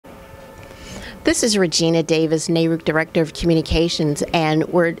This is Regina Davis, NARUC Director of Communications, and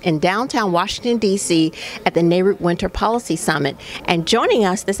we're in downtown Washington, D.C. at the NARUC Winter Policy Summit. And joining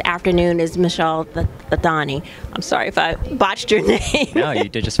us this afternoon is Mishal Thadani. I'm sorry if I botched your name. No, you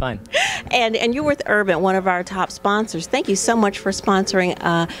did just fine. And you're with Urbint, one of our top sponsors. Thank you so much for sponsoring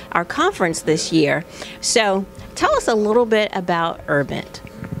our conference this year. So tell us a little bit about Urbint.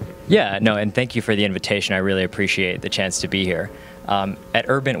 Yeah, no, and thank you for the invitation. I really appreciate the chance to be here. At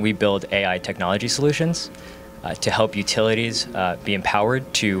Urbint, we build AI technology solutions to help utilities be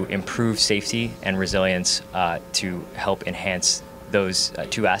empowered to improve safety and resilience to help enhance those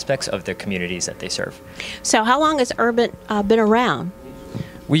two aspects of the communities that they serve. So how long has Urbint been around?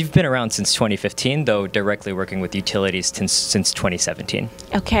 We've been around since 2015, though directly working with utilities since 2017.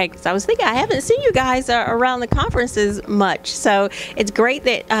 Okay, because I was thinking I haven't seen you guys around the conferences much. So it's great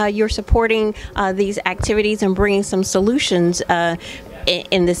that you're supporting these activities and bringing some solutions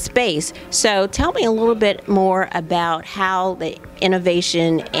in this space. So tell me a little bit more about how the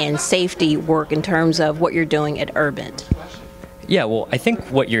innovation and safety work in terms of what you're doing at Urbint. Yeah, well, I think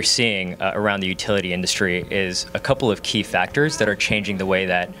what you're seeing around the utility industry is a couple of key factors that are changing the way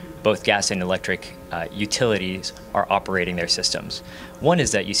that both gas and electric utilities are operating their systems. One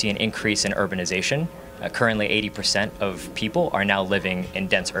is that you see an increase in urbanization. Currently, 80% of people are now living in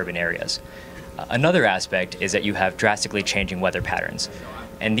dense urban areas. Another aspect is that you have drastically changing weather patterns.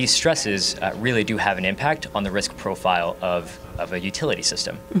 And these stresses really do have an impact on the risk profile of a utility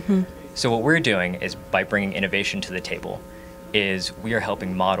system. Mm-hmm. So what we're doing is, by bringing innovation to the table, is we are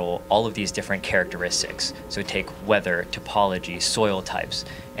helping model all of these different characteristics. So take weather, topology, soil types,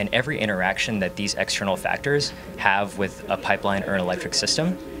 and every interaction that these external factors have with a pipeline or an electric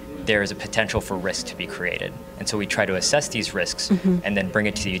system, there is a potential for risk to be created. And so we try to assess these risks and then bring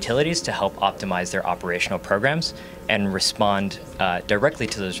it to the utilities to help optimize their operational programs and respond directly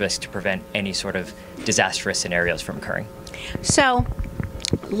to those risks to prevent any sort of disastrous scenarios from occurring. So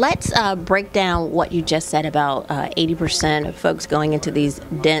let's break down what you just said about 80% of folks going into these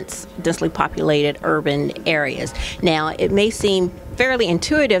densely populated urban areas. Now, it may seem fairly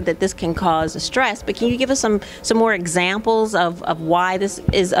intuitive that this can cause stress, but can you give us some more examples of why this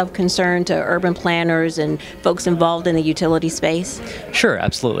is of concern to urban planners and folks involved in the utility space? Sure,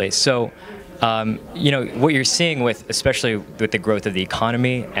 absolutely. So, what you're seeing especially with the growth of the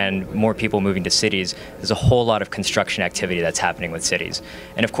economy and more people moving to cities, there's a whole lot of construction activity that's happening with cities.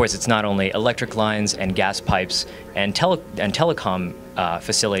 And of course, it's not only electric lines and gas pipes and telecom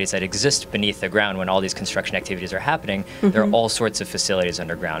facilities that exist beneath the ground when all these construction activities are happening. Mm-hmm. There are all sorts of facilities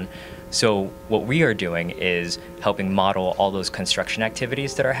underground. So what we are doing is helping model all those construction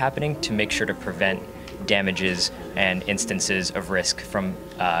activities that are happening to make sure to prevent damages and instances of risk from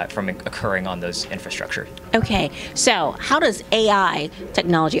occurring on those infrastructure. Okay, so how does AI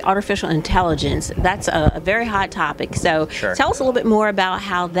technology, artificial intelligence, that's a very hot topic, so Sure. Tell us a little bit more about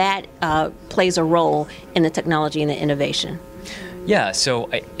how that plays a role in the technology and the innovation. Yeah, so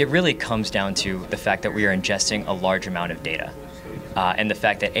it really comes down to the fact that we are ingesting a large amount of data. And the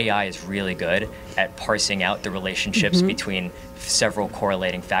fact that AI is really good at parsing out the relationships between several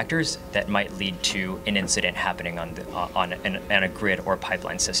correlating factors that might lead to an incident happening on a grid or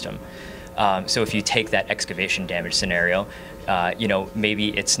pipeline system. So if you take that excavation damage scenario,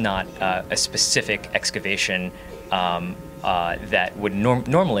 maybe it's not a specific excavation that would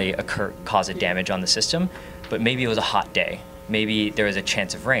normally cause a damage on the system, but maybe it was a hot day. Maybe there was a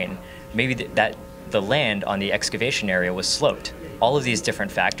chance of rain. Maybe that the land on the excavation area was sloped. All of these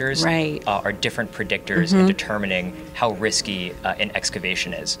different factors are different predictors in determining how risky an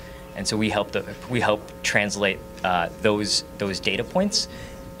excavation is. And so we help translate those data points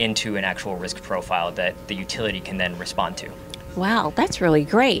into an actual risk profile that the utility can then respond to. Wow, that's really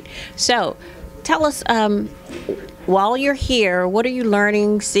great. So tell us, while you're here, what are you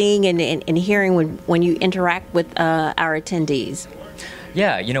learning, seeing, and hearing when you interact with our attendees?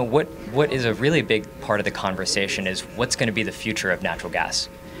 Yeah, what is a really big part of the conversation is what's going to be the future of natural gas.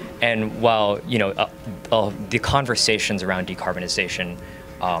 And while, the conversations around decarbonization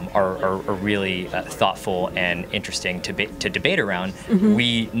are really thoughtful and interesting to debate around,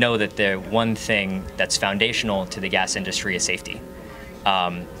 we know that the one thing that's foundational to the gas industry is safety.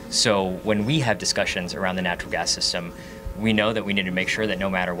 So when we have discussions around the natural gas system, we know that we need to make sure that no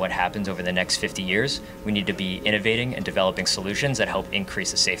matter what happens over the next 50 years, we need to be innovating and developing solutions that help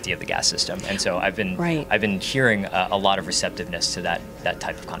increase the safety of the gas system. And so I've been hearing a lot of receptiveness to that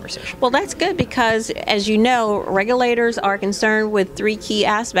type of conversation. Well, that's good because, as you know, regulators are concerned with three key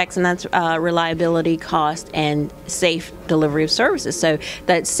aspects, and that's reliability, cost, and safe delivery of services. So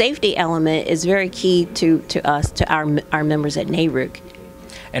that safety element is very key to us, to our members at NARUC.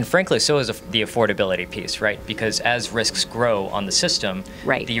 And frankly, so is the affordability piece, right? Because as risks grow on the system,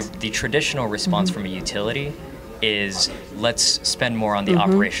 right. the traditional response from a utility is let's spend more on the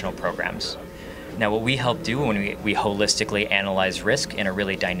operational programs. Now, what we help do when we holistically analyze risk in a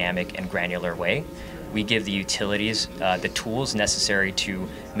really dynamic and granular way, we give the utilities the tools necessary to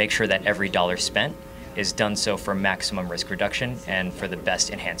make sure that every dollar spent is done so for maximum risk reduction and for the best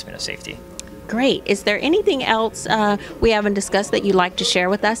enhancement of safety. Great. Is there anything else we haven't discussed that you'd like to share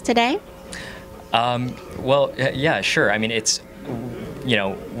with us today? Well, yeah, sure. I mean,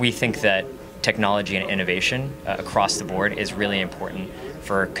 we think that technology and innovation across the board is really important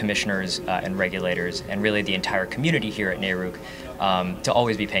for commissioners and regulators and really the entire community here at NARUC to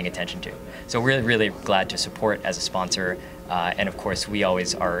always be paying attention to. So we're really glad to support as a sponsor. And of course, we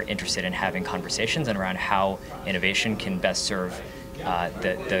always are interested in having conversations around how innovation can best serve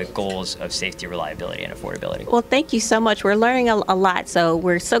the goals of safety, reliability, and affordability. Well, thank you so much. We're learning a lot, so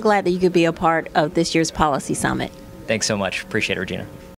we're so glad that you could be a part of this year's Policy Summit. Thanks so much. Appreciate it, Regina.